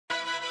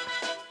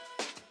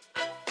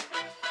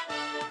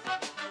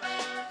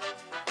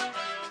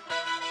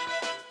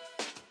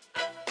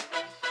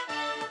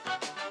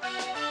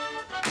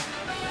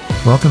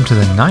Welcome to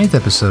the 9th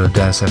episode of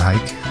Dad Said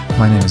Hike.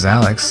 My name is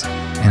Alex,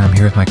 and I'm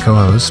here with my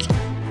co-host.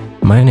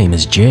 My name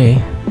is Jay.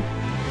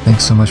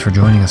 Thanks so much for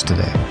joining us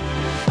today.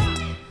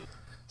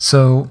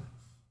 So,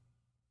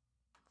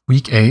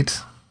 week 8,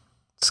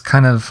 it's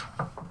kind of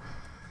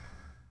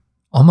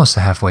almost a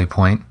halfway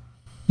point.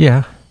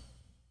 Yeah.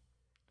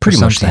 Pretty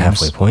much the teams.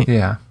 halfway point.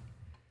 Yeah.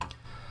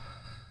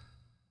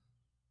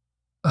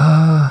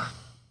 It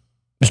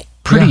was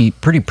pretty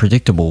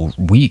predictable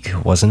week,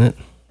 wasn't it?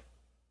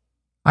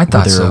 I thought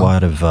Were there so.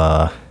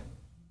 a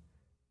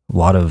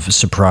lot of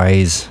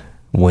surprise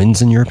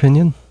wins in your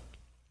opinion?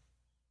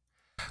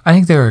 I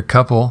think there were a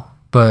couple,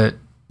 but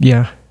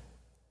Yeah.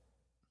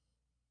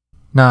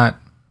 not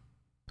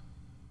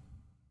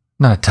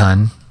a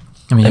ton.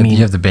 I mean, you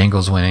have the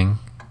Bengals winning.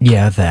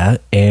 Yeah,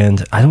 that.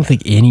 And I don't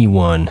think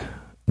anyone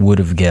would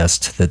have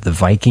guessed that the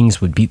Vikings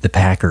would beat the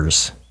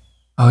Packers.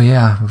 Oh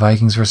yeah,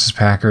 Vikings versus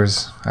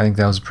Packers. I think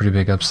that was a pretty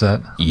big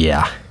upset.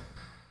 Yeah.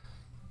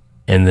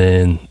 And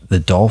then the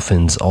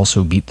Dolphins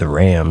also beat the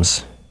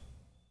Rams.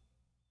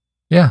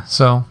 Yeah,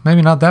 so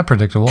maybe not that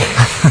predictable.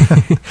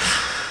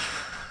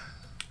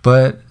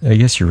 But I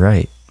guess you're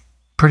right.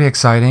 pretty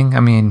exciting. I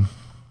mean,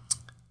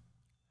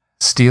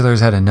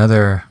 Steelers had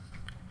another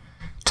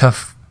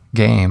tough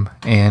game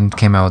and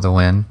came out with a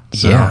win.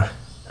 So, Yeah.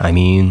 I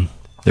mean,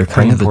 they're kind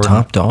Pretty of the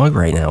important. top dog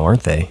right now,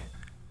 aren't they?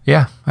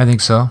 Yeah, I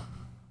think so.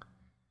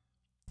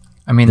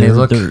 I mean, they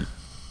look...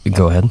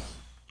 Go ahead.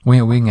 We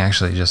can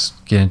actually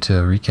just get into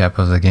a recap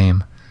of the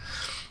game.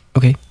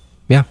 Okay.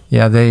 Yeah.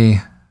 Yeah,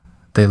 they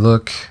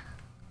look...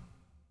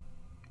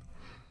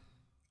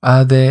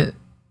 they're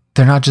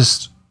not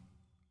just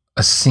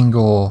a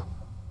single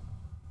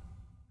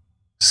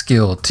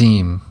skill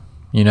team,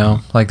 you know?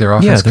 Like their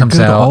offense they're comes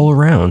good out, all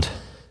around.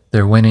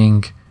 they're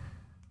winning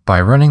by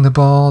running the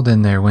ball,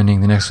 then they're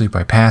winning the next week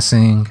by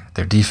passing.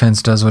 Their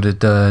defense does what it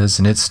does,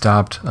 and it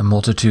stopped a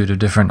multitude of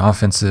different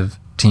offensive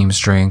team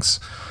strengths.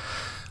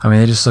 I mean,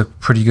 they just look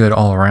pretty good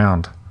all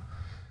around.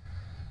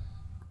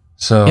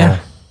 So, Yeah.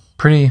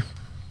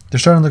 they're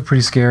starting to look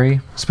pretty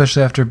scary,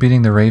 especially after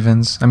beating the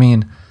Ravens. I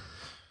mean,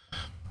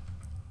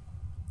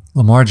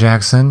 Lamar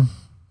Jackson,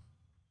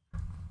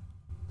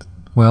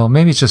 well,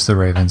 maybe it's just the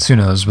Ravens, who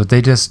knows, but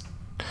they just,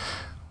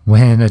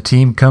 when a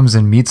team comes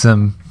and meets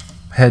them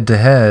head to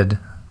head,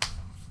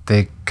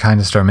 they kind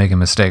of start making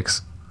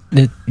mistakes.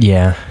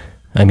 Yeah.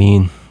 I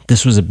mean,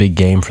 this was a big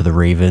game for the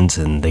Ravens,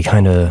 and they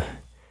kind of...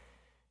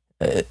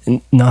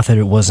 not that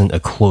it wasn't a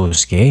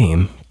close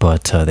game,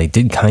 but they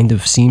did kind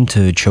of seem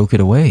to choke it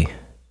away.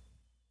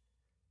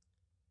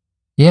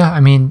 Yeah, I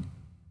mean,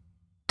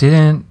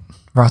 didn't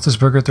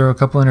Roethlisberger throw a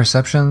couple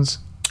interceptions?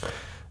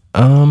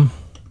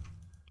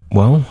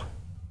 Well,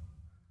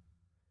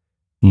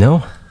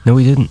 no,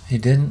 he didn't. He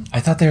didn't? I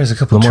thought there was a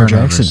couple Lamar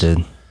turnovers. Jackson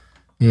did.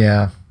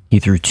 Yeah, He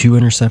threw 2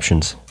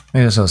 interceptions.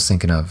 maybe that's what I was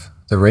thinking of.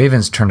 The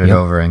Ravens turned it Yep.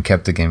 over and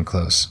kept the game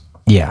close.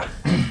 Yeah.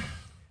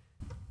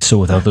 So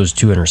without those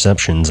 2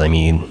 interceptions, I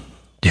mean,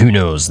 who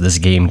knows? This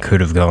game could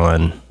have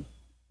gone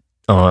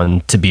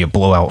on to be a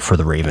blowout for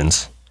the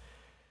Ravens.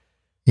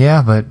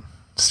 Yeah, but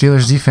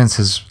Steelers defense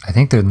is, I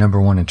think they're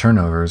number 1 in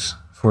turnovers,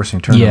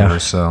 forcing turnovers, Yeah.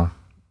 so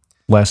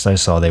Last I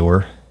saw, they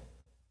were.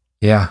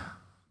 yeah.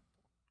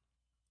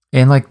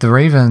 And like the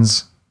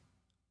Ravens,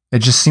 it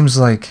just seems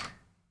like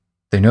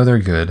they know they're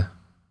good.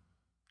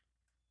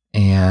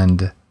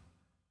 And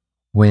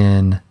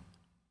when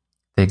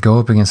they go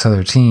up against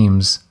other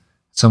teams,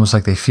 it's almost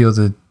like they feel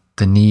the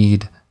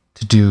need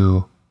to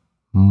do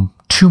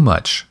too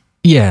much.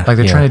 Yeah. Like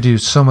they're trying to do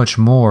so much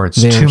more.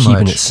 It's They're too keeping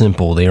much. it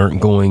simple. They're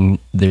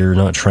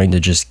not trying to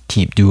just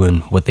keep doing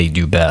what they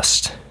do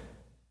best.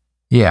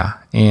 Yeah,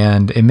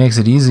 and it makes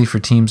it easy for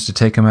teams to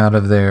take them out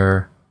of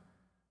their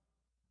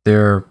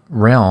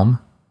realm.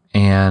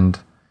 And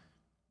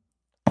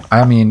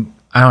I mean,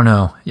 I don't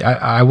know.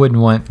 I wouldn't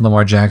want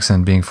Lamar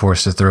Jackson being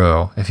forced to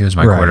throw if he was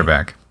my Right.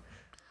 quarterback.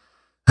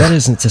 That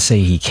isn't to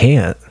say he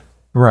can't,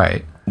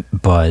 Right.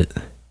 but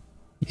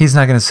He's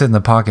not going to sit in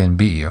the pocket and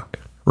beat you.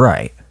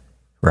 right.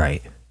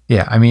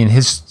 Yeah, I mean,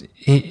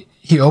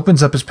 he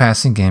opens up his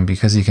passing game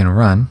because he can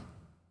run,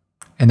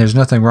 and there's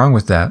nothing wrong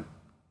with that.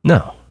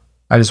 No.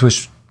 I just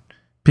wish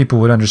people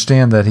would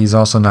understand that he's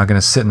also not going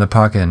to sit in the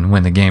pocket and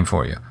win the game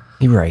for you.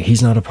 You're right.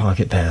 He's not a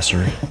pocket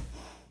passer.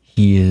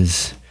 He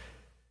is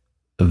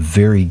a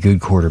very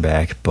good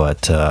quarterback,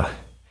 but,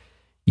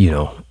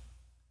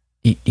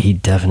 he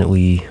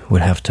definitely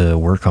would have to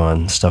work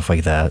on stuff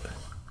like that.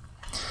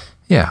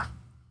 Yeah.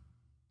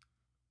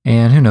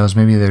 And who knows,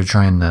 maybe they're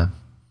trying to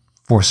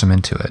force him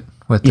into it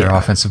with their Yeah.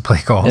 offensive play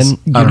calls. And,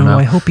 I don't know.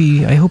 I hope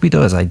he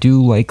does. I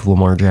do like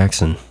Lamar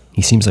Jackson.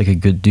 He seems like a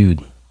good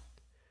dude.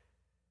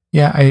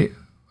 Yeah, I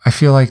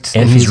feel like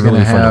And if he's going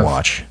really to fun have, to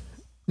watch.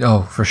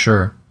 Oh, for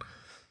sure.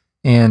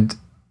 And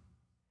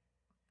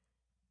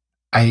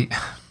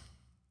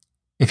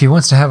if he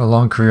wants to have a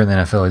long career in the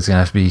NFL, he's going to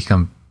have to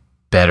become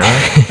better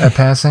at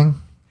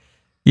passing.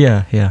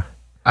 Yeah.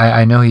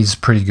 I know he's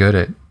pretty good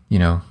at,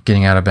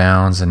 getting out of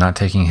bounds and not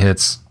taking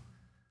hits,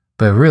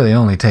 but it really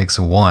only takes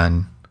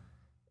one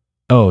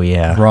Oh,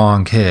 yeah.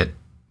 wrong hit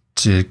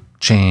to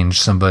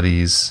change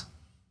somebody's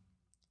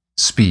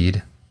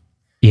speed.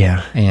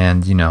 Yeah.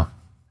 And,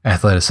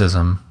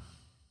 athleticism.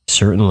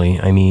 Certainly.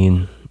 I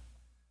mean,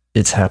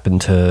 it's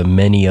happened to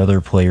many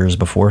other players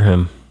before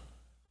him.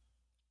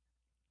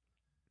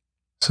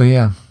 So,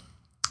 yeah.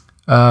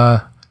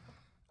 I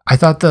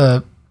thought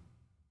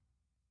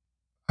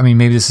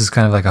maybe this is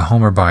kind of like a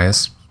homer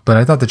bias, but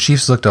I thought the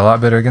Chiefs looked a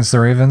lot better against the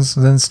Ravens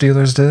than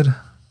Steelers did.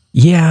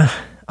 Yeah,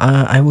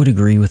 I would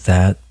agree with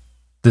that.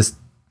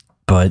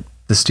 But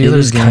the Steelers it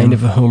is game, kind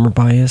of a homer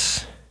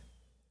bias.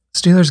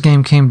 Steelers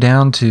game came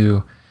down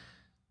to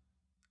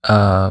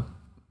the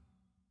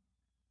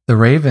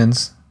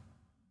Ravens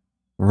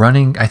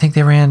running. I think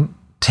they ran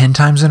 10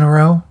 times in a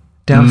row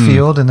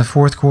downfield in the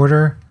fourth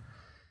quarter.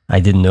 I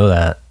didn't know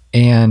that.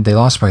 And they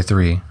lost by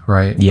 3,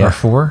 right? Yeah. Or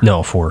 4?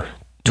 No, 4.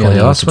 Yeah,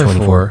 they lost by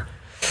 4.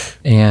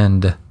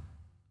 And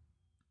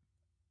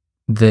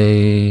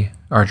they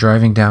are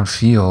driving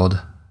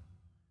downfield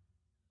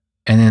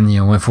and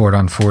then, went forward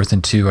on 4th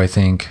and 2, I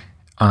think,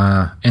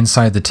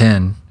 inside the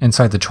 10,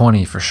 inside the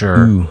 20 for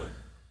sure. Ooh.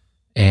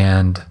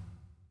 And,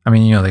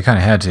 they kind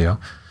of had to.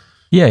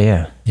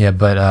 Yeah. Yeah,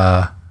 but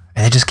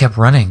and they just kept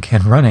running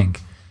and running.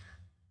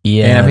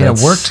 Yeah. And,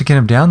 it worked to get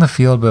them down the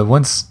field, but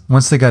once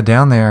they got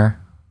down there,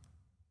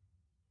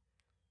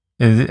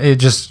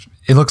 it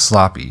looked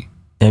sloppy.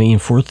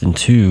 4th and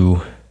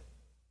 2,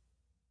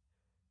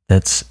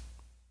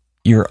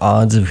 your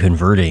odds of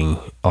converting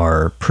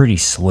are pretty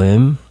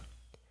slim.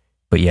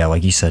 But yeah,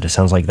 like you said, it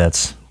sounds like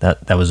that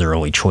was their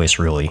only choice,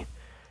 really.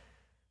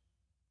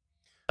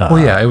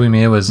 Well, yeah,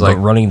 it was like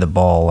running the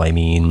ball.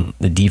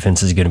 The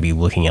defense is going to be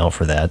looking out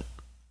for that.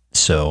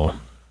 So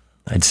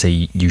I'd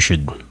say you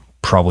should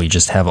probably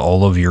just have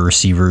all of your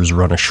receivers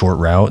run a short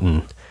route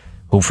and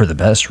hope for the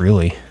best,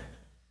 really.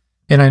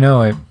 And I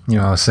know I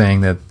was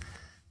saying that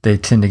they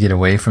tend to get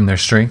away from their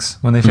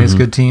strengths when they face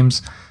good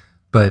teams,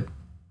 but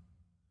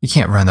you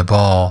can't run the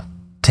ball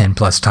 10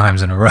 plus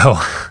times in a row.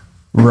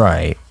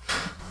 Right.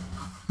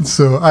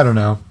 So, I don't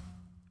know.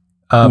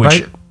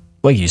 Which,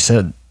 like you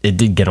said, it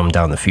did get them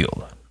down the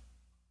field.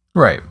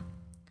 Right.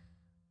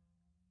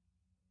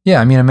 Yeah,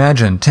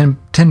 imagine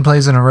 10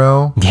 plays in a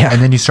row,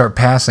 and then you start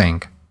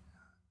passing.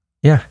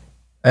 Yeah.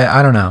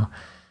 I don't know.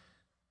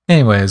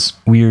 Anyways.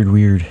 Weird.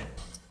 We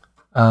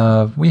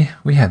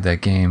had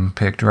that game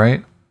picked,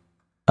 right?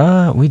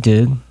 We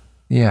did.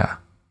 Yeah.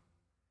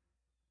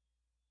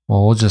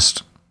 Well,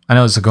 I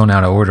know it's going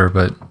out of order,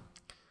 but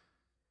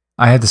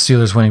I had the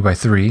Steelers winning by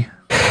 3.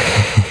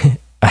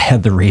 I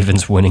had the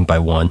Ravens winning by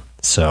 1,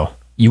 so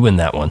you win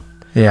that one.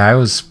 Yeah, I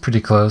was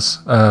pretty close.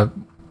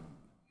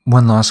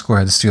 One loss score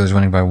had the Steelers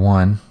winning by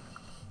 1.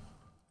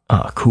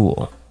 Ah,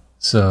 cool.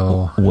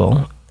 So,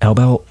 well, how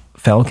about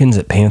Falcons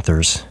at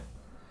Panthers?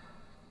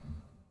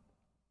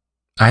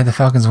 I had the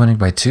Falcons winning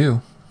by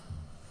 2.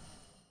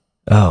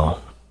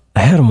 Oh,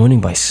 I had them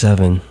winning by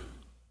 7,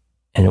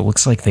 and it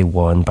looks like they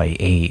won by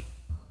 8.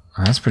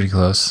 That's pretty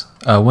close.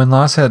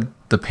 Win-loss had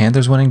the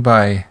Panthers winning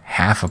by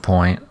half a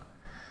point.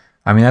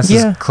 That's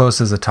as close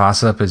as a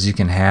toss-up as you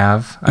can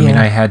have.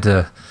 It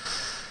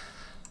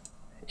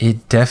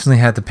definitely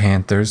had the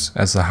Panthers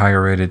as the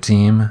higher-rated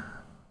team,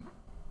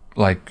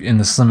 like in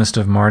the slimmest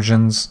of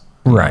margins.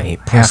 Right,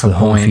 plus the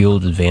home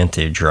field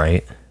advantage,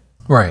 right?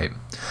 Right.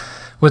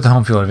 With the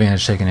home field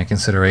advantage taken into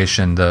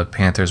consideration, the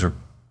Panthers were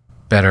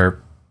better,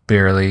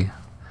 barely.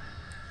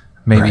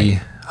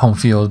 Maybe home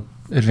field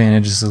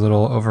advantage is a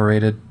little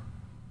overrated.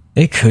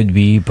 It could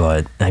be,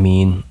 but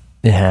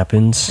it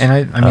happens. And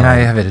I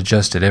have it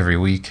adjusted every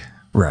week.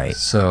 Right.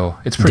 So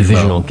it's pretty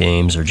divisional low.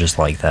 Games are just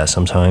like that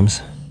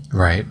sometimes.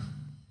 Right.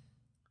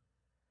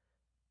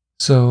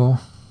 So,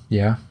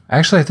 yeah.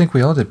 Actually, I think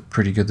we all did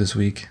pretty good this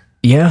week.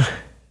 Yeah.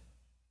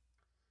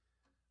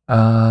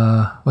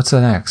 What's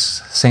the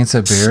next? Saints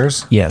at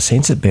Bears? Yeah,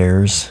 Saints at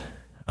Bears.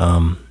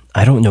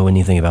 I don't know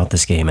anything about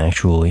this game,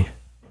 actually.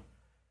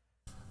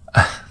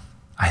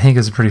 I think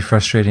it's a pretty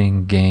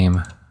frustrating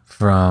game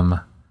from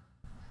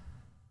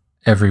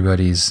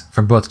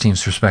both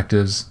teams'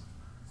 perspectives.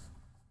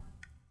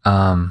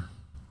 The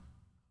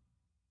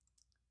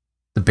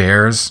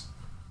Bears,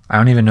 I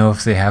don't even know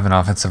if they have an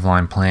offensive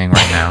line playing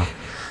right now.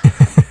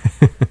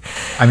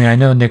 I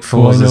know Nick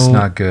Foles is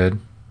not good.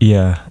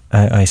 Yeah,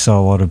 I saw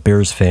a lot of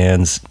Bears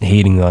fans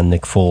hating on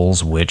Nick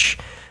Foles, which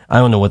I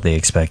don't know what they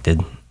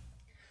expected.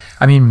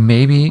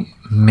 Maybe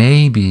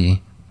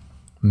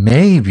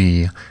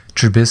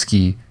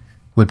Trubisky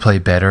would play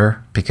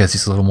better because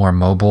he's a little more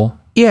mobile.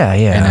 Yeah.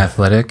 And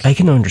athletic. I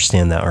can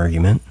understand that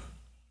argument.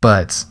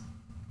 But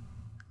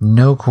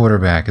no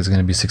quarterback is going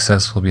to be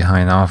successful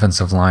behind the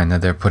offensive line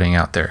that they're putting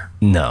out there.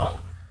 No.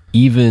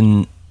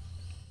 Even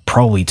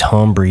probably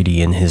Tom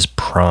Brady in his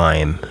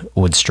prime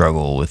would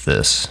struggle with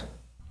this.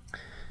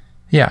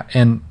 Yeah,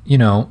 and,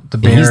 the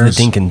Bears... And he's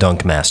the dink and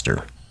dunk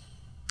master.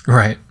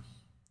 Right.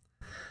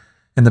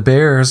 And the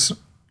Bears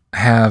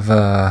have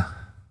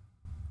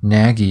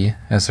Nagy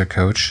as their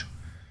coach.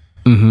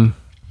 Mm-hmm.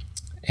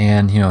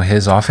 And,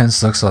 his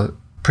offense looks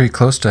pretty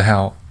close to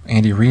how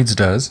Andy Reid's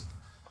does.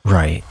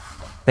 Right.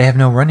 They have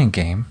no running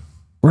game.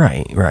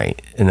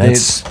 Right. And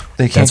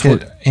They can't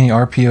get any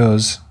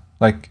RPOs.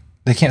 Like,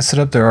 they can't set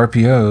up their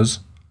RPOs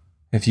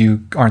if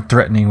you aren't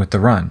threatening with the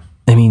run.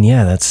 I mean,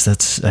 yeah,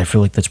 that's. I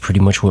feel like that's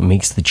pretty much what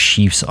makes the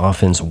Chiefs'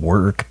 offense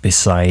work.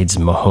 Besides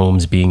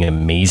Mahomes being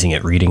amazing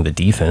at reading the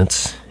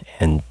defense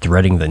and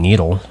threading the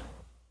needle.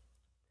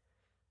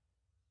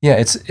 Yeah,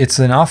 it's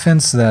an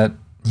offense that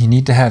you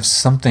need to have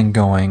something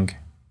going,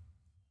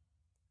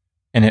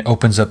 and it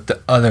opens up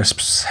the other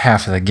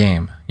half of the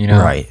game. You know,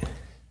 Right.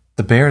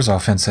 The Bears'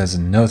 offense has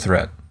no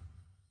threat,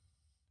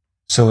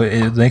 so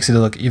it makes it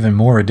look even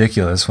more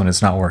ridiculous when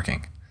it's not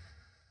working.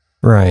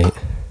 Right.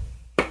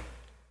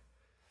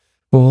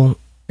 Well,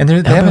 And they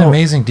have an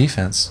amazing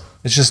defense.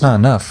 It's just not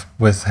enough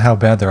with how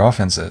bad their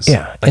offense is.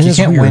 Yeah, like you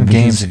can't win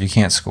games if you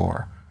can't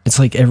score. It's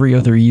like every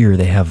other year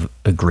they have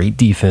a great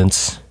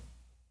defense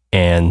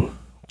and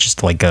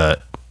just like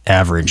a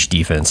average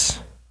defense.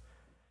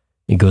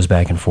 It goes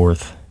back and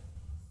forth.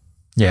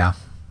 Yeah.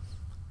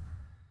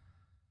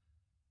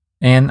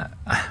 And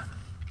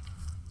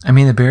I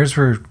mean, the Bears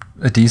were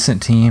a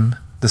decent team.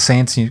 The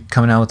Saints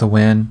coming out with a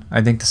win.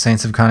 I think the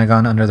Saints have kind of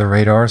gone under the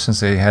radar since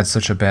they had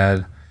such a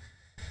bad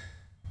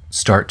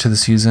start to the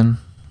season.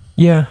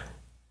 Yeah.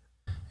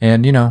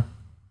 And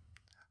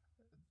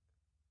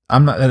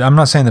I'm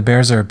not saying the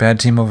Bears are a bad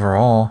team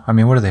overall. I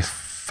mean, what are they,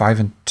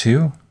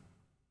 5-2?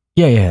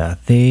 Yeah.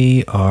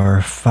 They are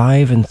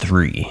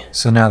 5-3.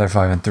 So now they're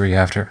 5-3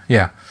 after.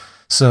 Yeah.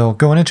 So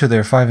going into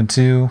they're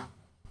 5-2.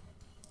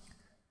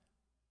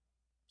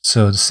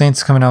 So the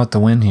Saints coming out with the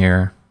win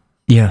here.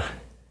 Yeah.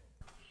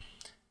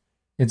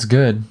 It's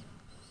good.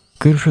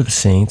 Good for the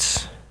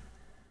Saints.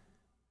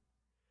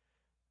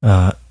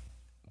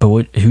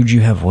 But who'd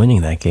you have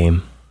winning that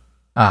game?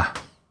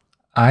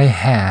 I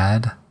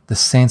had the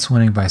Saints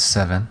winning by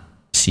 7.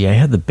 See, I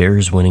had the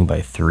Bears winning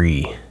by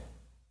 3.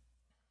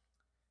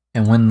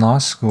 And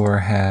win-loss score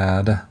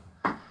had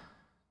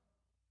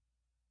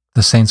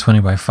the Saints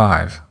winning by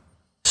 5.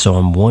 So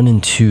I'm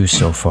 1-2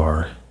 so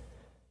far.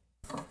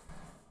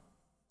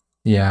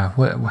 Yeah.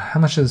 How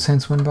much did the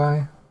Saints win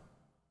by?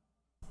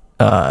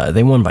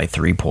 They won by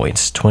 3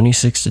 points,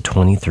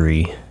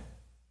 26-23.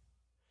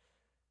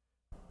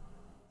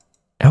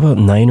 How about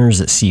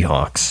Niners at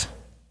Seahawks?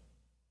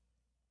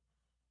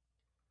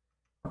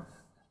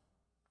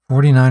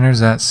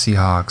 49ers at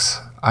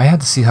Seahawks. I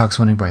had the Seahawks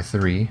winning by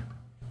 3.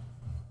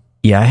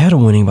 Yeah, I had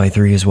them winning by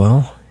 3 as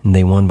well, and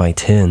they won by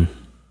 10.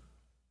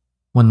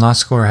 Win-loss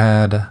score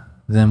had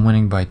them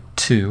winning by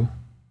 2.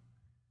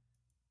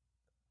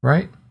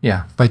 Right?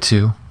 Yeah, by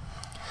 2.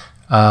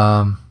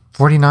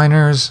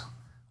 49ers,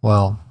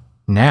 well,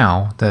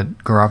 now that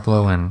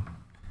Garoppolo and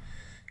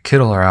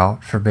Kittle are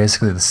out for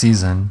basically the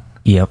season.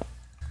 Yep.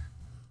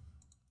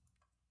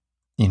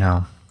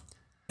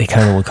 They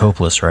kind of look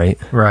hopeless, right?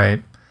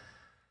 Right.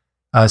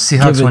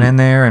 Seahawks went in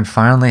there and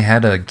finally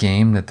had a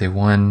game that they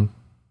won.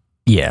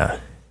 Yeah.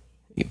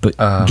 But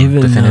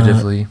given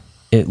definitively.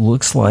 It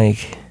looks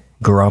like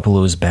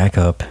Garoppolo's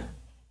backup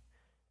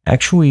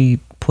actually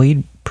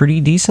played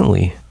pretty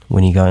decently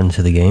when he got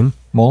into the game.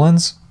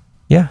 Mullins?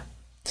 Yeah.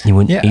 He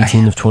went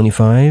 18 of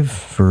 25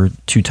 for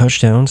 2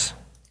 touchdowns.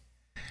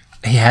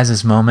 He has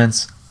his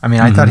moments. I mean,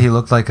 I thought he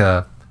looked like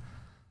at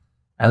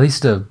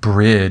least a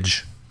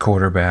bridge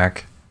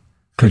quarterback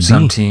for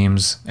some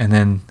teams. And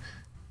then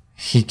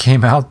he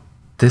came out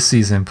this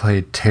season,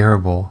 played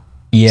terrible.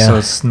 Yeah. So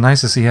it's nice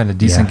to see he had a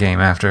decent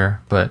game after.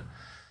 But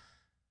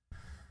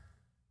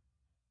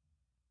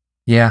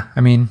yeah,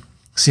 I mean,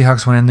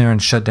 Seahawks went in there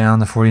and shut down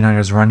the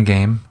 49ers run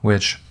game,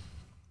 which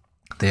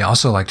they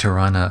also like to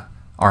run a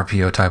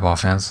RPO type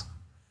offense.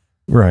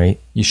 Right.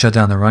 You shut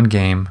down the run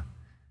game,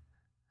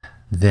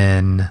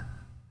 then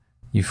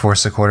you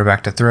force the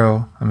quarterback to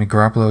throw. I mean,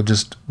 Garoppolo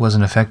just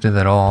wasn't effective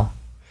at all.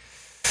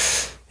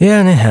 Yeah,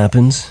 and it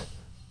happens.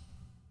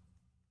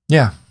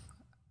 Yeah.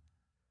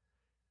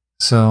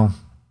 So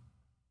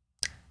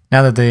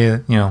now that they,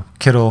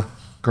 Kittle,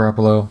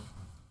 Garoppolo,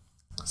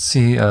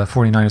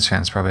 49ers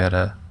fans probably had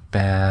a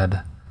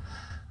bad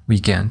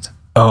weekend.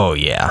 Oh,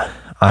 yeah.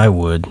 I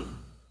would.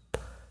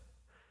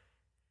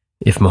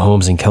 If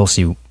Mahomes and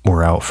Kelsey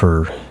were out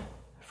for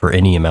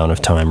any amount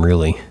of time,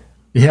 really.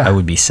 Yeah. I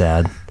would be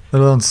sad.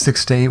 Let alone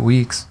 6 to 8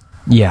 weeks.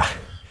 Yeah.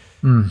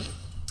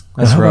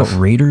 That's how rough. About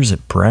Raiders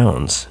at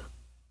Browns?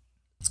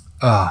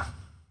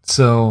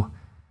 So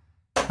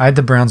I had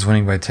the Browns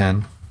winning by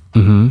 10.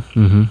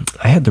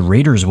 I had the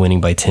Raiders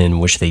winning by 10,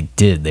 which they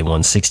did. They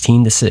won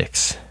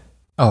 16-6.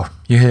 Oh,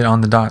 you hit it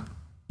on the dot.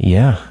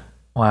 Yeah.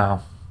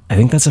 Wow. I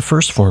think that's a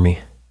first for me.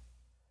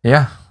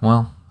 Yeah,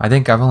 well, I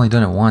think I've only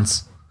done it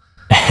once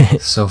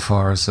so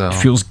far, so. It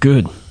feels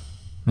good.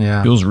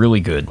 Yeah. Feels really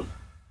good.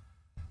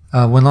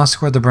 Win-loss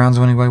score, the Browns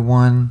winning by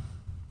 1.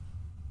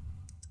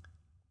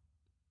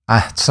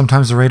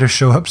 Sometimes the Raiders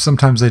show up,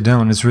 sometimes they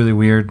don't. It's really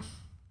weird.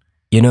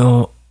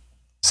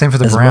 Same for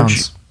the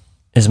Browns.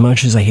 As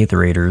much as I hate the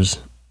Raiders,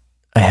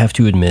 I have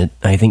to admit,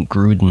 I think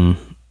Gruden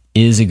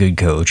is a good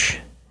coach,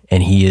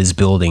 and he is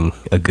building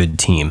a good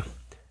team.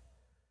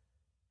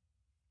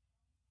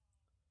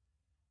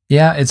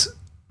 Yeah,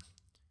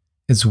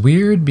 it's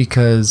weird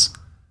because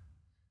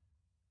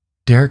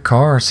Derek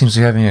Carr seems to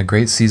be having a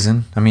great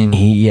season. I mean,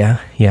 Yeah.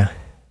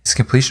 his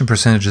completion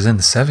percentage is in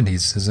the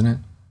 70s, isn't it?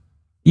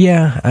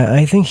 Yeah,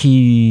 I think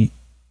he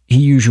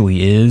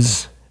usually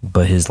is,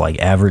 but his like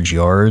average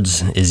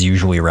yards is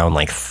usually around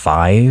like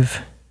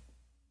 5.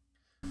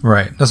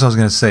 Right. That's what I was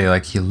going to say.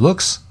 Like, he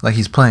looks like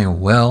he's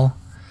playing well,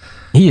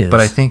 He is. but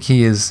I think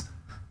he is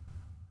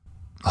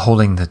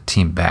holding the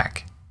team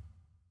back.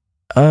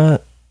 I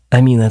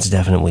mean, that's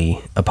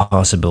definitely a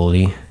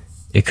possibility.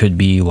 It could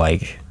be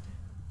like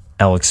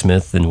Alex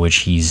Smith, in which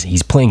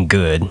he's playing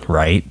good,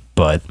 right?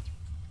 But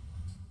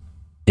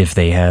if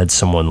they had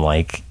someone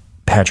like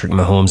Patrick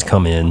Mahomes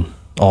come in,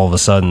 all of a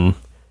sudden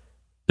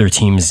their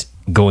team's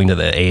going to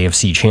the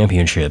AFC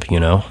Championship, you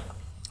know?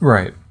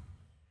 Right.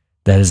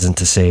 That isn't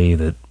to say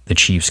that the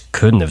Chiefs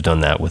couldn't have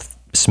done that with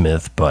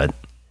Smith, but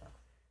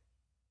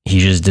he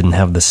just didn't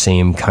have the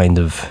same kind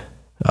of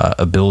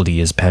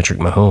ability as Patrick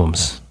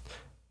Mahomes.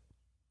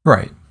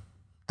 Right.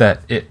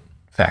 That it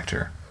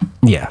factor.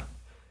 Yeah.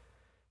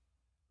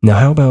 Now,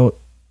 how about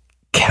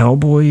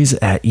Cowboys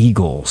at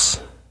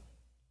Eagles?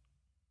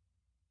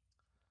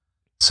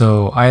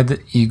 So I had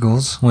the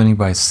Eagles winning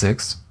by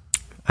 6.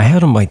 I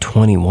had them by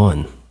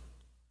 21.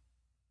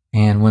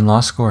 And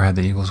win-loss score had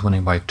the Eagles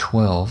winning by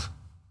 12.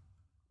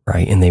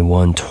 Right, and they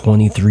won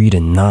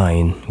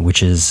 23-9,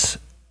 which is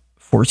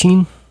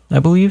 14, I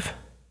believe.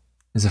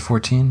 Is it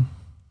 14?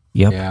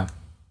 Yep. Yeah.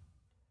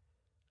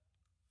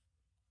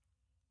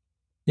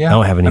 I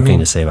don't have anything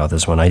to say about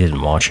this one. I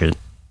didn't watch it.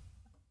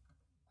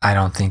 I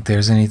don't think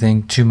there's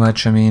anything too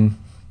much. I mean,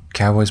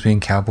 Cowboys being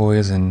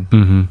Cowboys, and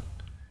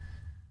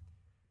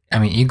I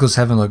mean, Eagles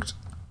haven't looked.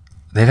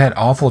 They've had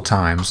awful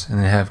times, and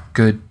they have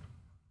good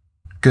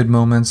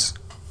moments.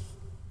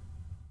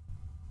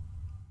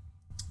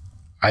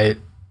 I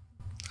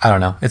don't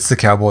know. It's the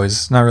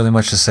Cowboys. Not really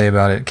much to say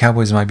about it.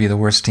 Cowboys might be the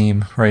worst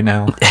team right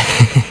now.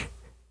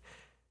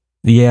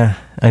 Yeah,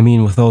 I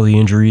mean, with all the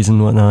injuries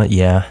and whatnot,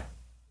 yeah.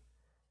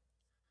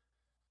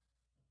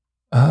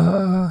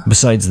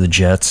 Besides the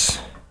Jets.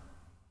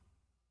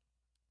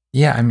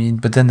 Yeah, I mean,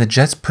 but then the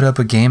Jets put up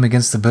a game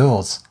against the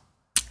Bills.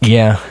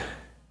 Yeah.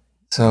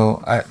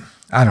 So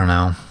I don't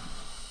know.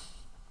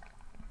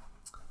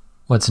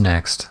 What's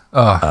next?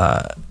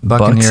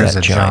 Buccaneers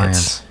at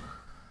Giants.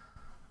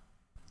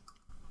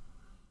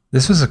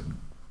 This was a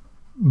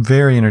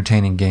very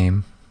entertaining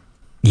game.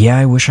 Yeah,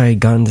 I wish I had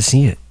gotten to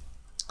see it.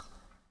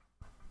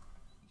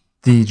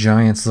 The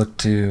Giants looked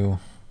to,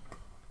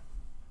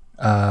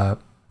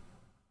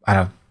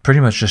 pretty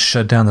much just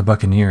shut down the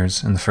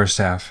Buccaneers in the first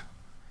half.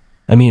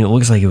 I mean, it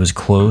looks like it was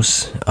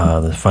close.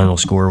 The final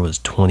score was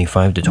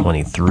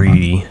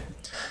 25-23.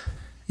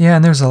 Yeah,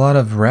 and there's a lot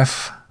of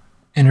ref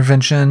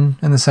intervention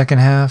in the second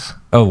half.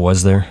 Oh,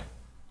 was there?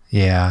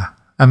 Yeah.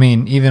 I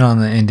mean, even on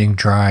the ending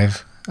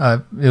drive,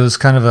 it was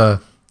kind of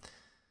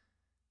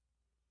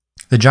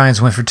the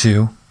Giants went for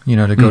 2,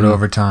 to go to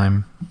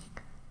overtime.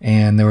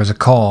 And there was a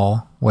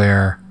call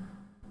where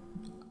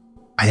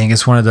I think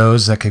it's one of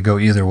those that could go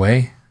either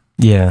way.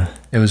 Yeah.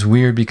 It was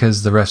weird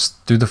because the refs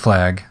threw the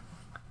flag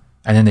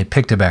and then they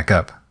picked it back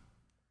up.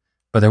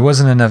 But there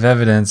wasn't enough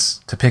evidence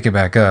to pick it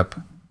back up,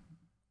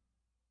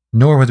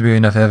 nor would there be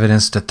enough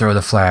evidence to throw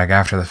the flag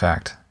after the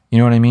fact. You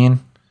know what I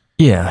mean?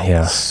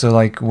 Yeah. So,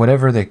 like,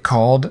 whatever they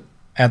called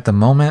at the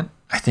moment,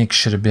 I think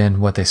should have been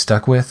what they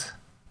stuck with.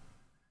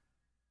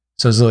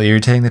 So it was a little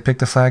irritating they picked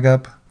the flag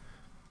up.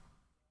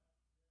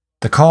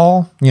 The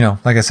call,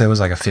 like I said, was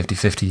like a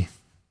 50-50.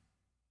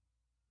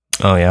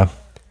 Oh, yeah.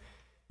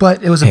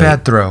 But it was a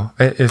bad throw.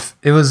 If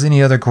it was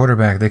any other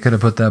quarterback, they could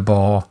have put that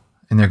ball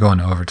in there going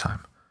to overtime.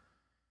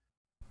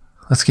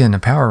 Let's get into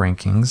power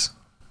rankings.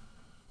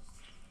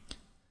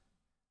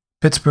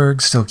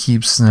 Pittsburgh still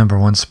keeps the number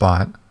 1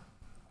 spot,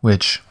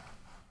 which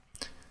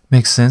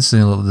makes sense.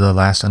 They're the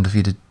last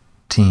undefeated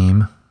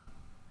team,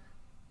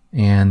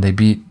 and they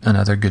beat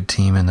another good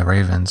team in the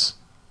Ravens.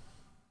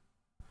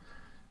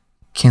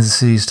 Kansas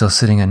City is still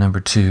sitting at number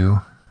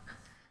 2.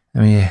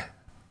 And we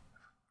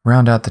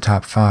round out the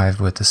top 5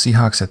 with the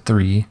Seahawks at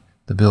 3,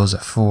 the Bills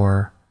at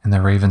 4, and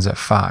the Ravens at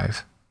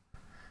 5.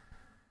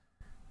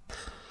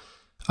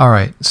 All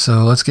right,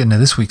 so let's get into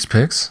this week's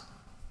picks.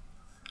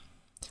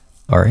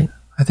 All right.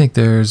 I think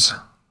there's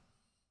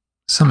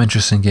some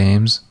interesting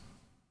games.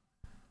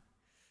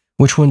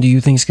 Which one do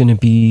you think is going to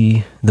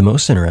be the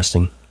most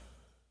interesting?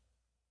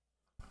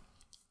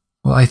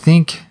 Well, I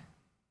think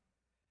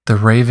the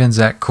Ravens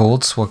at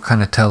Colts will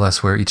kind of tell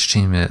us where each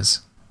team is.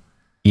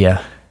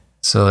 Yeah.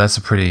 So that's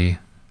a pretty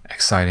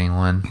exciting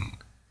one.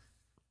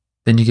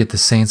 Then you get the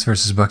Saints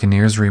versus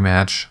Buccaneers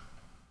rematch,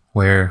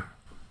 where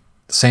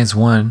the Saints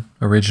won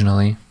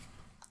originally.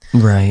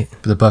 Right.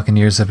 But the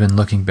Buccaneers have been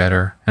looking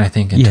better, and I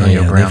think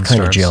Antonio Brown they've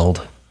kind starts. of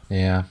gelled.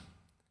 Yeah.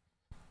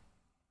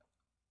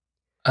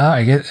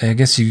 I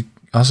guess you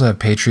also have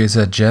Patriots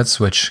at Jets,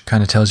 which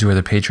kind of tells you where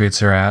the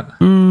Patriots are at.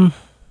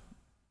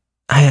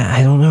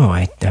 I don't know.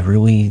 I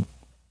really,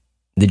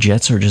 the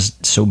Jets are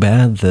just so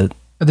bad that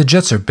The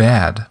Jets are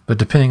bad, but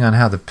depending on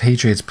how the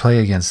Patriots play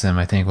against them,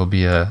 I think will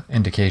be a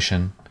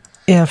indication.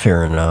 Yeah,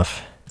 fair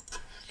enough.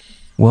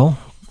 Well,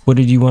 what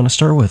did you want to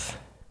start with?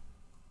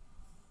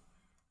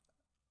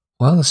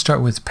 Well, let's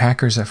start with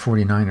Packers at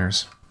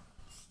 49ers.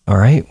 All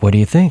right, what do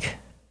you think?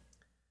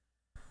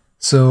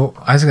 So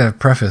I just got to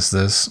preface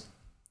this.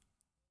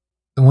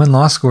 The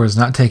win-loss score is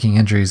not taking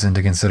injuries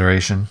into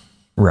consideration.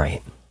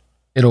 Right.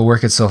 It'll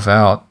work itself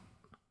out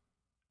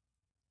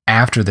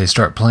after they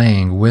start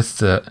playing with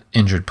the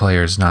injured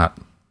players not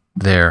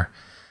there.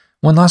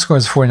 Win-loss score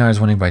is 49ers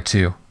winning by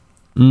 2.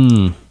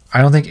 I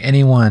don't think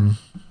anyone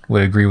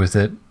would agree with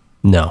it.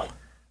 No.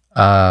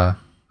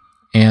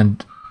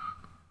 And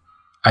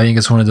I think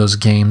it's one of those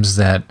games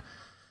that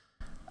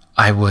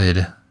I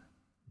would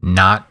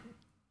not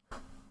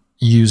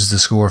use the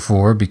score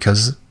for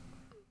because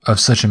of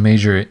such a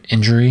major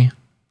injury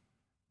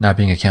not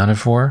being accounted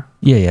for.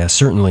 Yeah,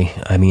 certainly.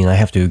 I mean, I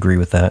have to agree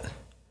with that.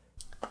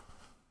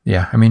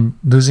 Yeah, I mean,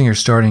 losing your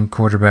starting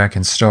quarterback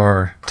and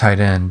star tight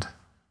end,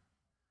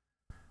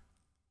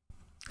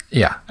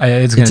 yeah,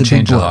 it's going to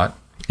change a lot.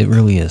 It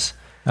really is.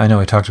 I know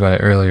I talked about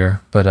it earlier,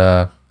 but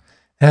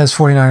it has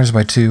 49ers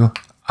by 2.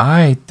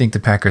 I think the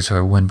Packers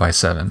will win by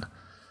 7.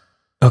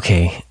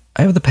 Okay,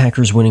 I have the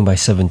Packers winning by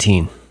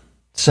 17.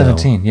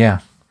 17, yeah.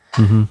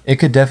 Mm-hmm. It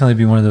could definitely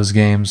be one of those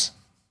games,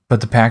 but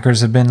the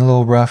Packers have been a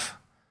little rough.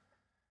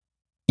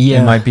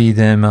 Yeah. It might be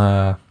them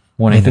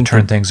wanting to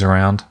turn things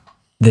around.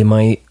 They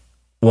might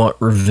want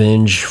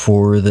revenge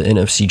for the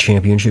NFC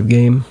Championship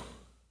game.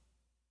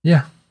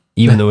 Yeah.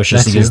 Even though it's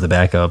just against the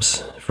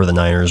backups for the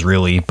Niners,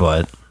 really,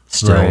 but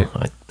still,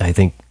 right. I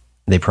think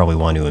they probably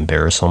want to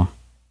embarrass them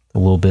a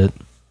little bit.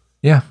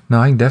 Yeah, no,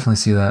 I can definitely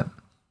see that.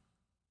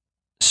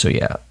 So,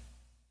 yeah.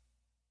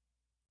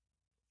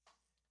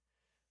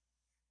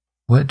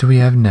 What do we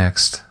have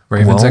next?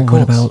 Ravens at Colts.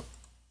 What about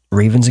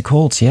Ravens at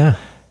Colts? Yeah.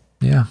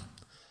 Yeah.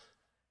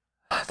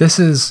 This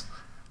is,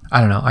 I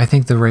don't know. I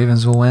think the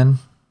Ravens will win.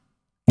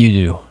 You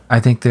do?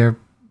 I think they're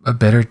a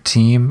better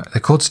team.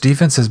 The Colts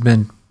defense has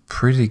been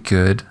pretty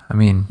good. I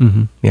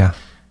mean, yeah.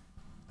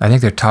 I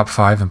think they're top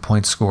 5 in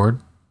points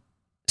scored.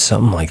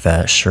 Something like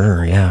that,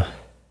 sure, yeah.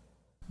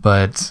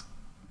 But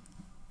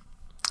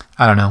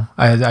I don't know.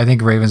 I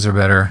think Ravens are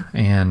better,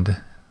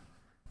 and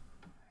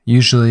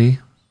usually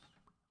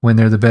when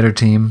they're the better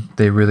team,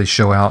 they really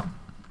show out.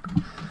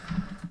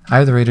 I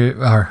have the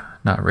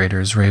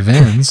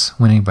Ravens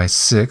winning by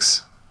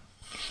 6.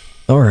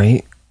 All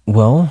right.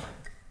 Well,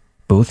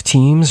 both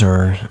teams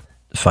are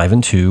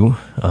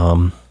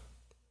 5-2.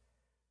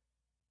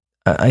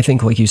 I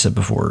think, like you said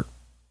before,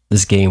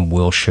 this game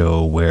will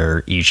show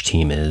where each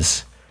team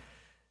is.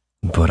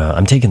 But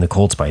I'm taking the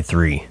Colts by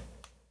 3.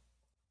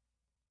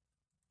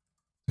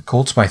 The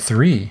Colts by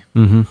 3?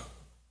 Mm-hmm. I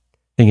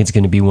think it's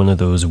going to be one of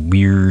those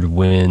weird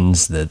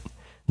wins that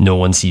no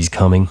one sees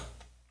coming.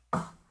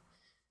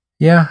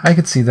 Yeah, I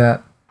could see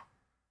that.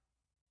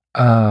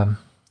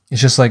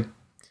 It's just like,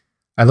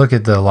 I look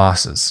at the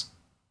losses.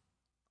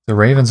 The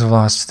Ravens have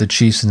lost to the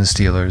Chiefs and the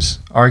Steelers,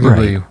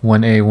 arguably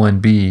 1A,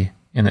 1B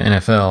in the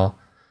NFL.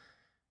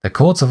 The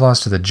Colts have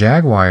lost to the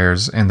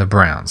Jaguars and the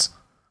Browns.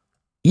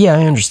 Yeah,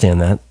 I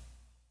understand that.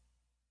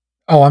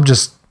 Oh, I'm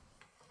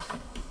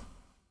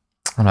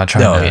not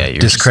trying to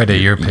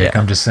discredit your pick.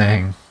 I'm just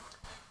saying.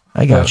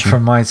 I got you.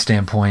 From my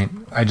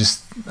standpoint, I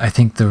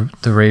think the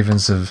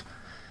Ravens have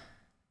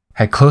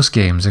had close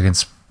games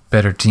against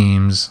better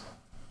teams.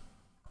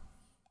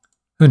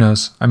 Who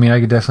knows? I mean,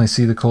 I could definitely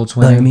see the Colts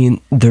winning. I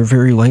mean, they're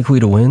very likely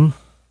to win.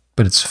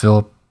 But it's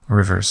Phillip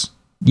Rivers.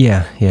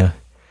 Yeah.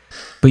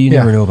 But you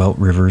never know about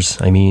Rivers.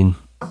 I mean,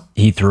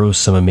 he throws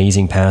some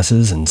amazing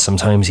passes, and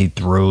sometimes he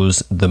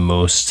throws the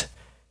most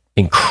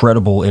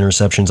incredible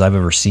interceptions I've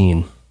ever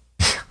seen.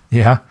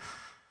 Yeah.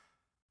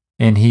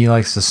 And he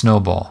likes to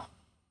snowball.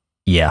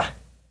 Yeah.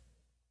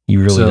 He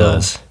really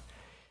does.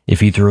 If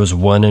he throws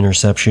one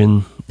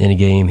interception in a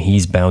game,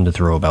 he's bound to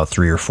throw about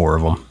 3 or 4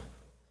 of them.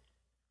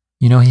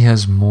 You know, he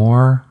has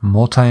more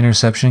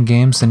multi-interception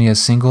games than he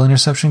has single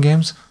interception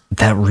games?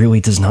 That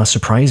really does not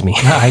surprise me.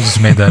 I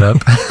just made that up.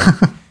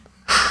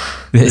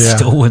 It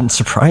still wouldn't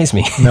surprise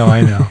me. No,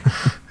 I know.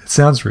 It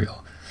sounds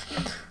real.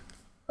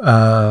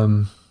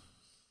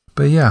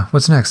 But yeah,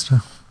 what's next?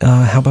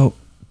 How about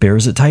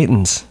Bears at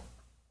Titans?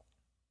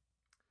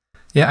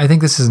 Yeah, I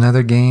think this is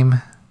another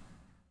game.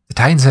 The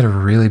Titans had a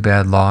really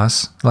bad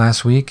loss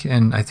last week,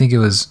 and I think it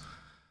was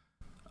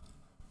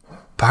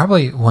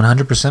probably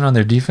 100% on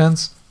their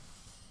defense.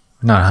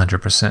 Not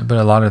 100%, but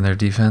a lot on their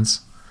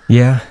defense.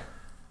 Yeah.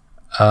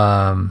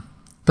 But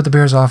the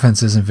Bears'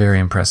 offense isn't very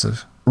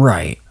impressive.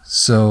 Right.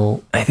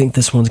 So I think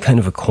this one's kind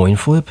of a coin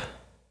flip.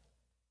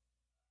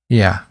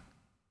 Yeah.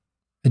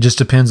 It just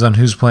depends on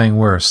who's playing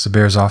worse, the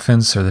Bears'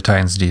 offense or the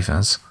Titans'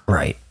 defense.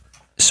 Right.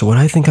 So what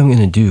I think I'm going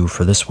to do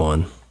for this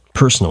one,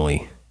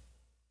 personally,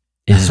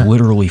 is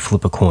literally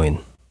flip a coin.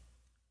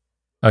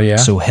 Oh, yeah?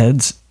 So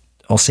heads,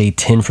 I'll say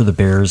 10 for the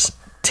Bears.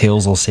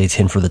 Tails, I'll say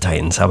 10 for the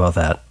Titans. How about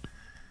that?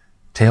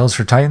 Tails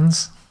for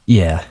Titans?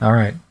 Yeah. All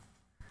right.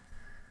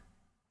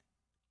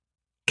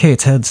 Okay,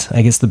 it's heads.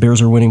 I guess the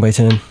Bears are winning by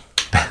 10.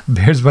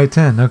 Bears by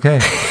 10. Okay.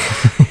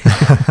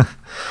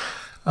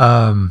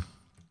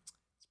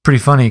 Pretty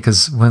funny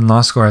because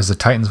win-loss score has the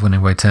Titans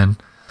winning by 10.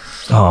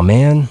 Oh,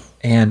 man.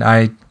 And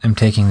I am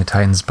taking the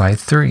Titans by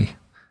 3.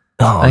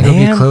 Oh, I think it'll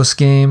be a man. close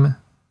game.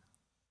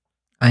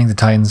 I think the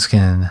Titans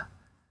can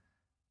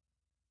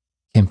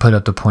put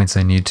up the points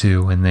they need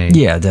to when they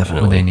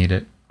definitely. need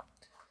it.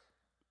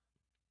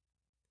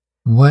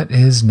 What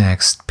is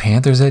next?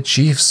 Panthers at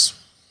Chiefs.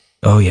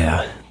 Oh,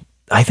 yeah.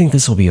 I think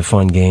this will be a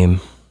fun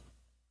game.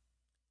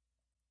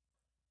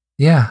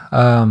 Yeah.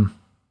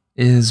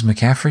 Is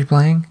McCaffrey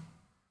playing?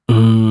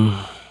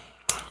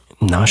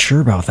 Not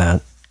sure about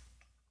that.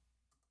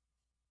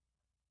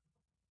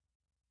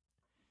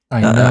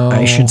 I know.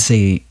 I should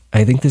say,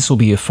 I think this will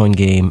be a fun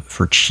game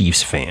for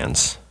Chiefs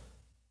fans.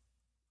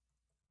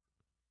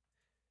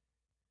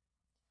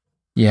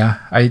 Yeah,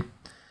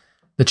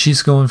 the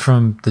Chiefs going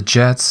from the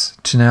Jets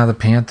to now the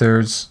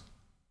Panthers.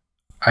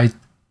 I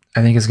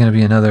think it's going to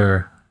be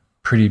another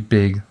pretty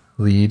big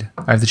lead.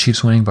 I have the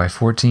Chiefs winning by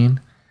 14.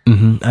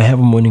 I have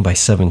them winning by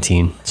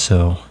 17.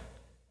 So,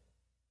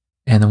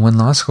 And the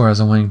win-loss score has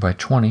them winning by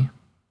 20.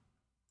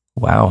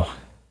 wow,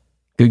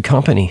 good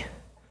company.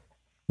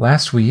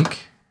 Last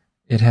week,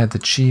 it had the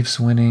Chiefs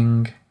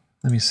winning.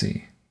 Let me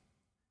see.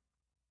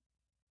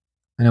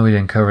 I know we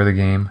didn't cover the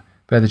game,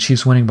 but I had the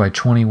Chiefs winning by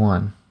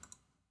 21.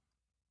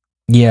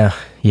 Yeah.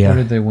 What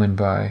did they win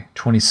by?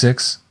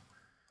 26?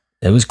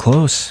 It was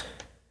close.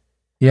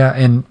 Yeah,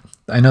 and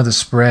I know the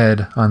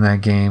spread on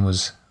that game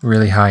was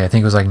really high. I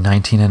think it was like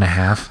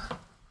 19.5.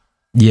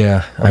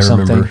 Yeah, I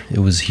something. remember. It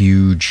was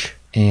huge.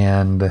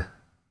 And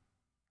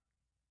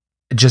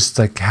just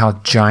like how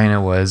giant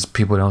it was,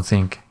 people don't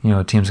think,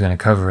 a team's going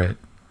to cover it.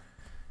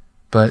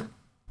 But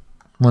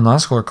when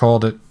last score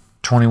called it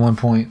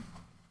 21-point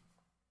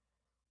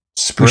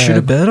spread. We should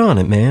have bet on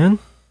it, man.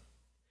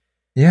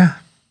 Yeah.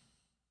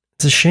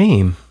 It's a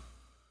shame.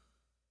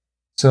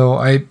 So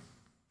I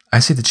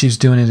see the Chiefs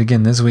doing it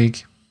again this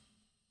week.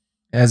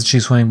 As the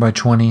Chiefs winning by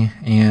 20,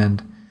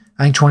 and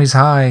I think 20's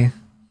high.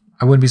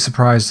 I wouldn't be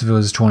surprised if it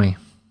was 20.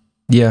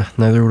 Yeah,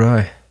 neither would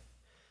I.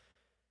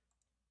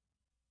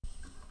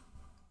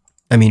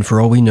 I mean, for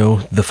all we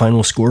know, the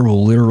final score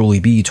will literally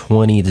be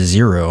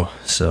 20-0.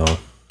 So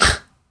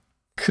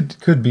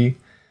could be.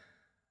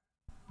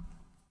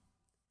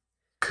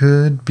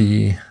 Could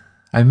be.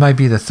 It might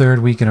be the third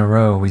week in a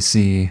row we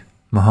see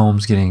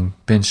Mahomes getting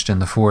benched in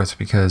the fourth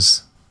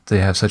because they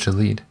have such a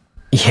lead.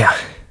 Yeah,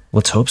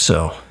 let's hope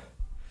so.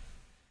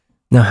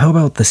 Now, how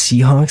about the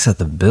Seahawks at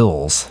the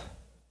Bills?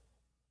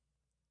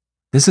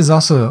 This is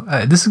also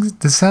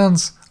this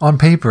sounds on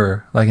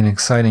paper like an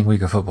exciting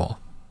week of football.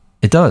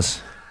 It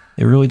does.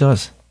 It really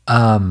does.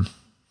 I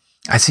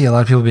see a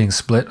lot of people being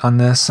split on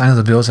this. I know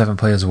the Bills haven't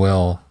played as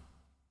well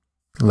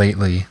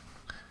lately,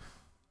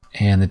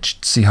 and the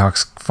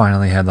Seahawks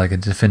finally had like a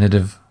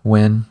definitive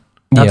win.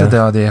 Not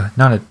that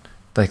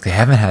they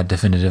haven't had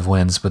definitive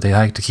wins, but they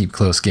like to keep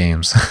close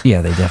games.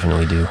 Yeah, they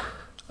definitely do.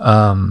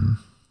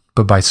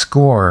 But by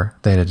score,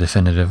 they had a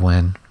definitive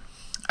win.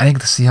 I think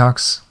the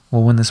Seahawks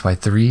will win this by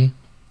 3.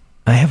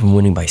 I have them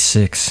winning by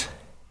 6.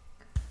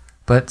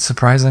 But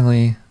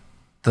surprisingly,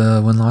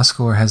 the win-loss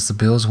score has the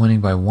Bills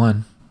winning by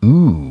 1.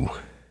 Ooh.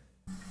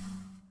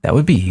 That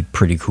would be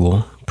pretty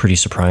cool. Pretty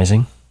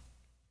surprising.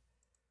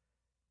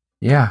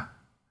 Yeah.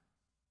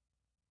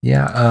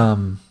 Yeah, I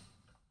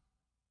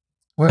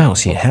don't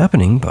see it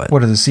happening, but...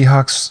 What are the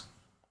Seahawks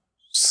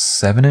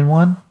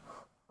 7-1?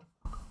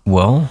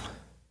 Well,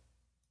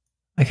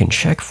 I can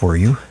check for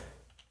you.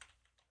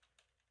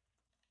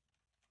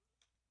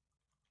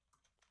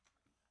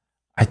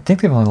 I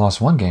think they've only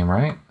lost one game,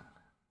 right?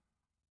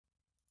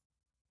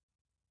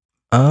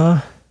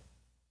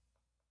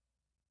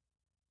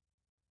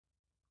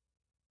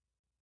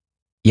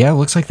 Yeah, it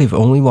looks like they've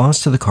only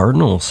lost to the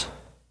Cardinals.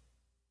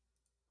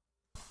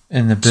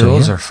 And the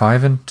Bills are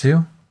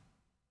 5-2,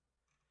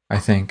 I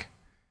think.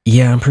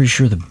 Yeah, I'm pretty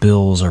sure the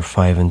Bills are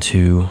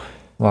 5-2.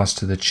 Lost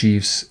to the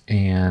Chiefs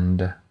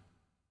and...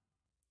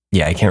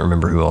 Yeah, I can't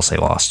remember who else they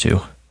lost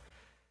to.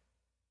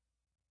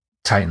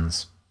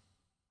 Titans.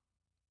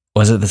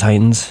 Was it the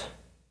Titans?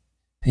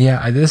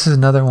 Yeah, this is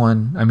another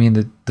one. I mean,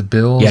 the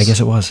Bills... Yeah, I guess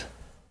it was.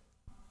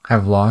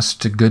 ...have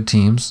lost to good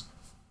teams.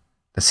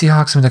 The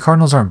Seahawks, the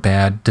Cardinals aren't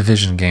bad.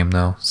 Division game,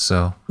 though,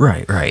 so...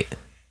 Right.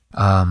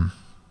 The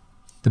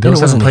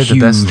Bills haven't played the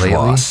best lately.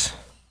 Loss.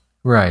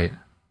 Right.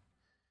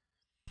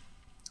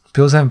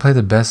 Bills haven't played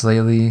the best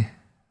lately.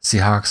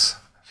 Seahawks,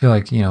 I feel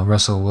like,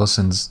 Russell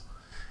Wilson's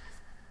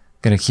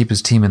going to keep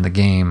his team in the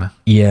game.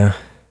 Yeah.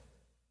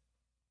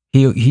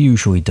 He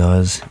usually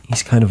does.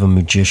 He's kind of a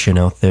magician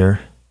out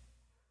there.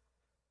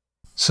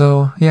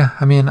 So, yeah,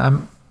 I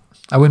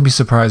wouldn't be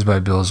surprised by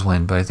a Bills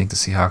win, but I think the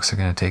Seahawks are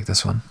going to take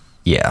this one.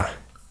 Yeah.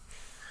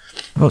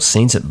 How about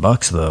Saints at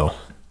Bucks, though?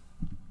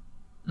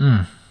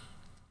 I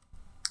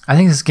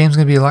think this game's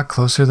going to be a lot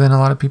closer than a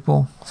lot of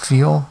people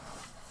feel.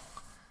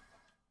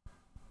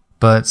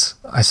 But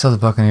I saw the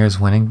Buccaneers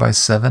winning by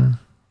 7.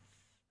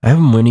 I have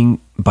them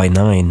winning by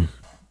 9.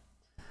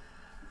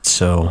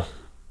 So...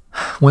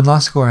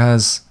 Win-loss score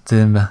has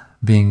them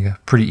being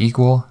pretty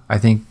equal. I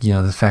think,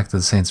 the fact that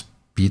the Saints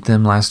beat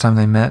them last time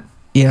they met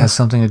has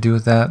something to do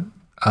with that.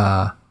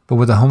 But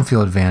with the home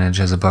field advantage,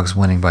 has the Bucks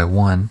winning by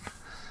 1.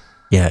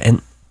 Yeah,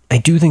 and I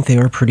do think they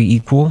are pretty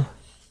equal.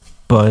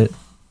 but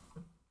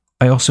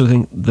I also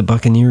think the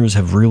Buccaneers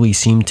have really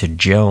seemed to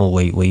gel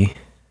lately.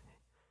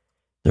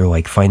 They're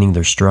like finding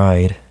their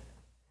stride.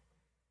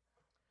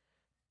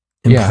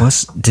 And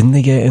plus, didn't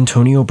they get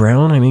Antonio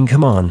Brown? I mean,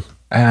 come on.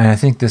 And I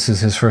think this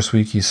is his first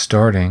week he's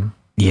starting.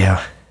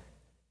 Yeah.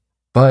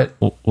 But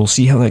we'll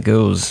see how that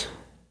goes.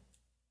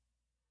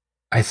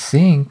 I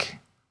think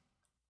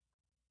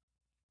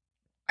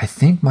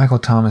Michael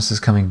Thomas is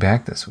coming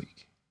back this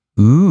week.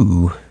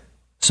 Ooh.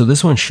 So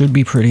this one should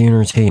be pretty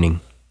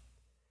entertaining.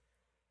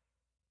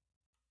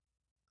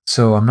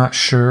 So I'm not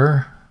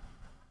sure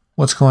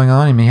what's going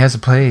on. I mean, he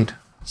hasn't played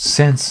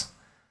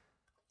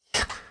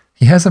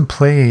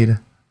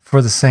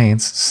for the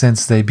Saints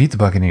since they beat the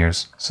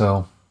Buccaneers.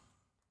 So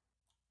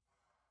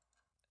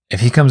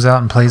if he comes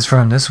out and plays for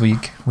him this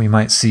week, we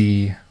might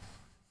see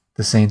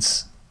the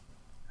Saints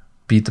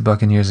beat the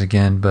Buccaneers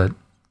again, but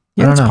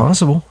yeah, I don't know. It's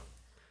possible.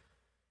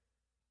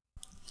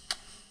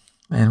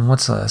 And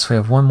what's last? We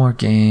have one more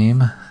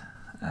game.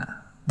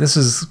 This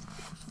is,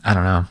 I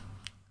don't know,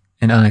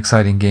 an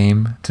unexciting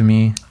game to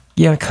me.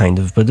 Yeah, kind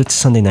of, but it's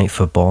Sunday Night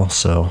Football,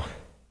 so.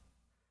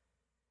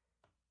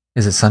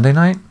 Is it Sunday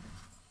night?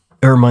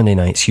 Or Monday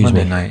night, excuse me.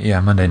 Monday night,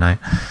 yeah, Monday night.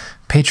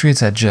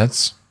 Patriots at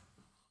Jets.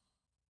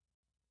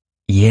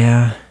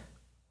 Yeah.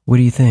 What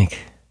do you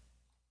think?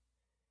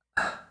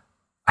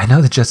 I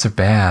know the Jets are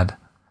bad.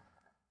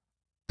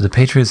 The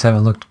Patriots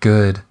haven't looked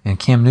good, and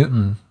Cam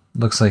Newton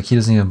looks like he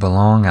doesn't even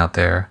belong out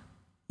there.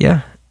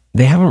 Yeah.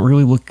 They haven't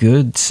really looked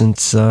good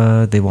since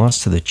they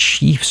lost to the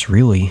Chiefs,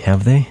 really,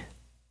 have they?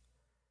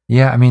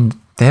 Yeah, I mean,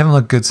 they haven't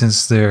looked good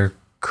since their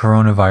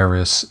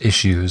coronavirus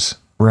issues.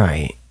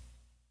 Right.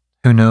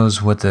 Who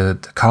knows what the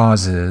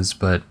cause is,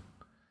 but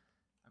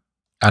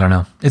I don't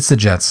know. It's the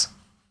Jets.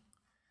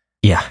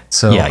 Yeah.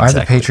 So yeah, exactly. I have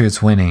the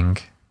Patriots winning,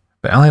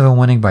 but I only have them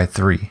winning by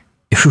 3.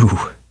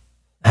 Ooh.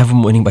 I have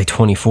them winning by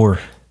 24.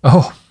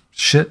 Oh,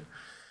 shit.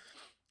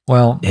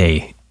 Well,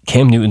 hey,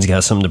 Cam Newton's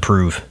got something to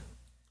prove.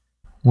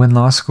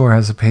 Win-loss score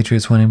has the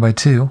Patriots winning by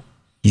 2.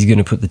 He's going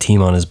to put the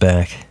team on his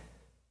back.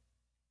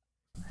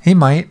 He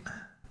might,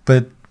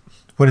 but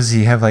what does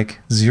he have, like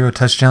 0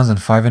 touchdowns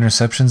and 5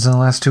 interceptions in the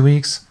last 2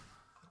 weeks?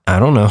 I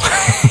don't know.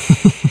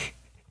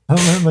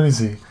 Let me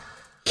see.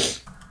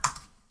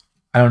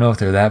 I don't know if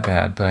they're that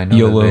bad, but I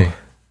know that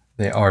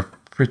they are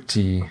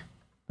pretty...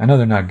 I know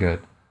they're not good.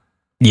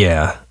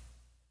 Yeah.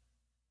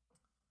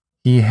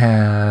 He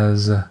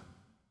has...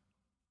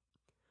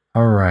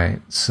 All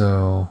right,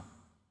 so...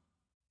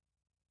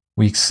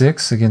 Week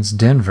 6 against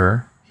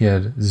Denver, he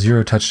had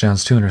 0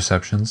 touchdowns, 2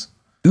 interceptions.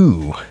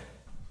 Ooh.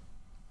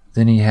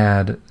 Then he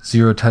had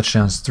 0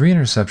 touchdowns, 3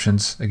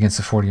 interceptions against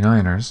the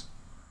 49ers.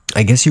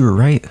 I guess you were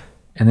right.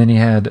 And then he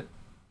had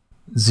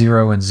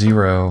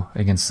 0-0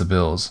 against the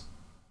Bills.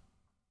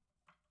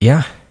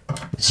 Yeah.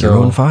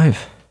 0-5.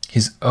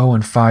 He's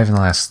 0-5 in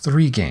the last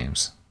 3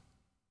 games.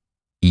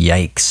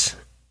 Yikes.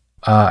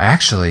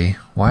 Actually,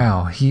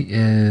 wow,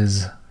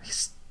 he's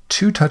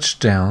 2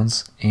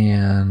 touchdowns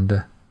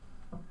and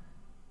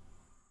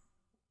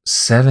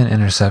 7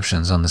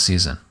 interceptions on the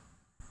season.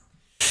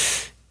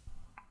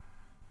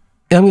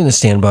 I'm going to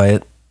stand by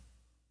it.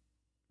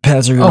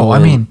 Pats are going to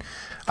win. I mean,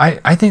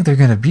 I think they're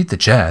going to beat the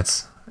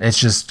Jets. It's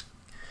just,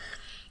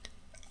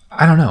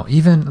 I don't know.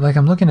 Even, like,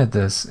 I'm looking at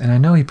this, and I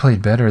know he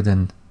played better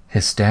than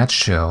his stats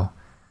show.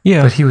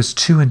 Yeah. But he was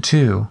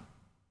 2-2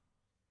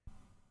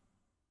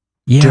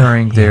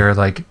 during their,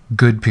 like,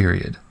 good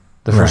period.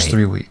 The first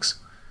 3 weeks.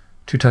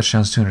 2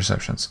 touchdowns, 2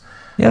 interceptions.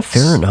 Yeah,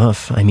 fair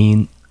enough. I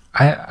mean...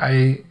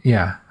 I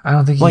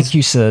don't think he's... Like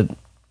you said,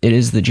 it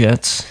is the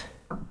Jets.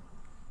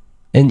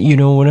 And, you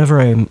know, whenever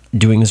I'm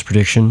doing this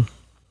prediction,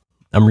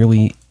 I'm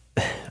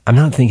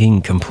not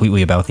thinking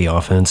completely about the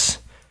offense.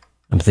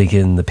 I'm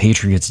thinking the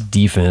Patriots'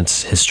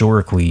 defense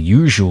historically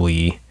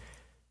usually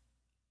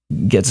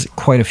gets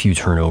quite a few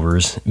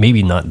turnovers.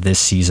 Maybe not this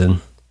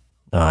season.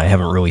 I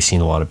haven't really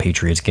seen a lot of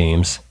Patriots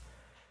games.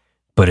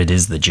 But it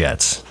is the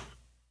Jets.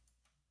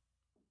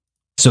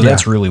 So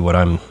that's really what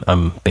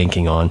I'm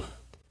banking on.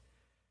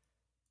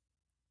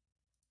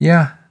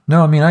 Yeah.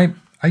 No, I mean,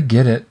 I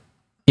get it.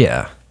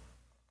 Yeah.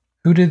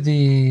 Who did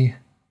the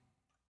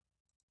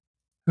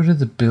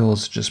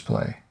Bills just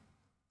play?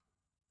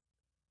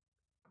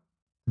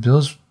 The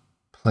Bills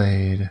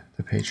played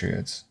the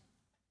Patriots.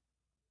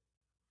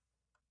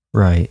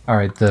 Right. All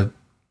right, the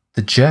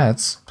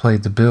Jets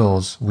played the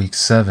Bills week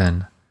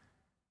 7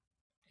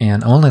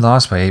 and only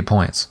lost by 8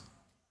 points.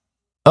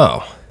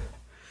 Oh.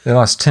 They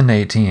lost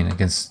 10-18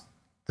 against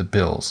the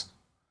Bills.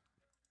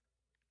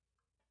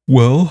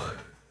 Well,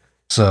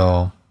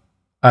 so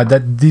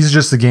these are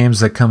just the games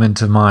that come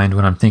into mind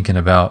when I'm thinking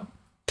about,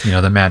 the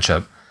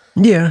matchup.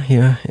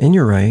 Yeah, and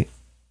you're right.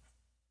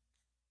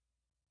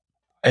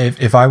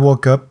 If I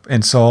woke up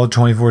and saw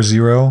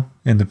 24-0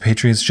 in the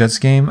Patriots-Jets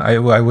game, I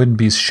wouldn't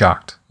be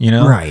shocked,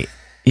 Right,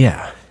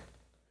 yeah.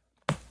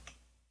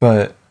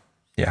 But,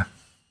 yeah.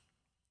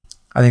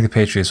 I think the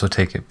Patriots will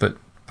take it, but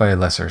by a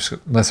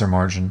lesser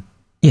margin.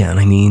 Yeah, and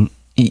I mean,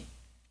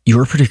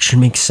 your prediction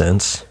makes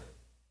sense.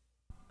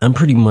 I'm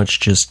pretty much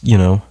just,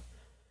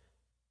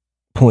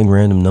 pulling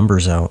random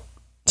numbers out.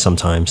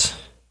 sometimes.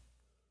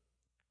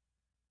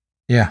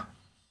 Yeah.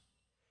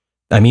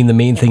 I mean, the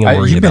main thing I'm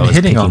worried You've about been is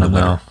hitting picking on the them,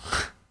 winner. though.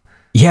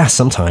 Yeah,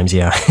 sometimes,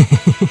 yeah.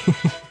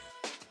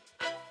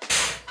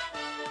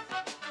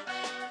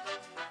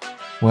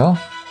 Well,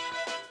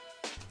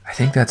 I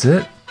think that's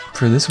it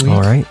for this week.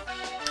 All right.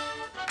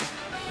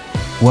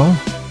 Well,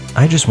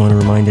 I just want to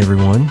remind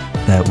everyone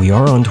that we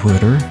are on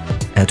Twitter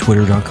at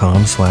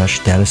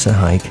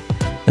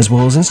twitter.com/datasethike, as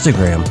well as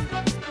Instagram.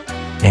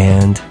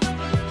 And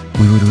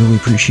we would really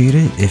appreciate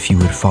it if you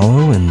would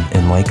follow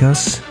and like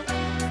us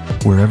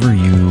wherever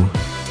you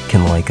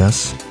can like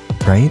us,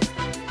 right?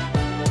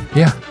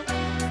 Yeah.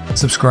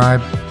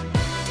 Subscribe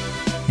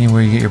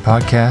anywhere you get your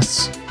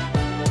podcasts.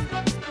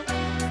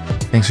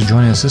 Thanks for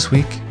joining us this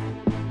week.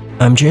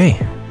 I'm Jay.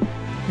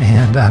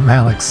 And I'm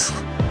Alex.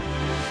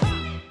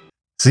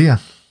 See ya.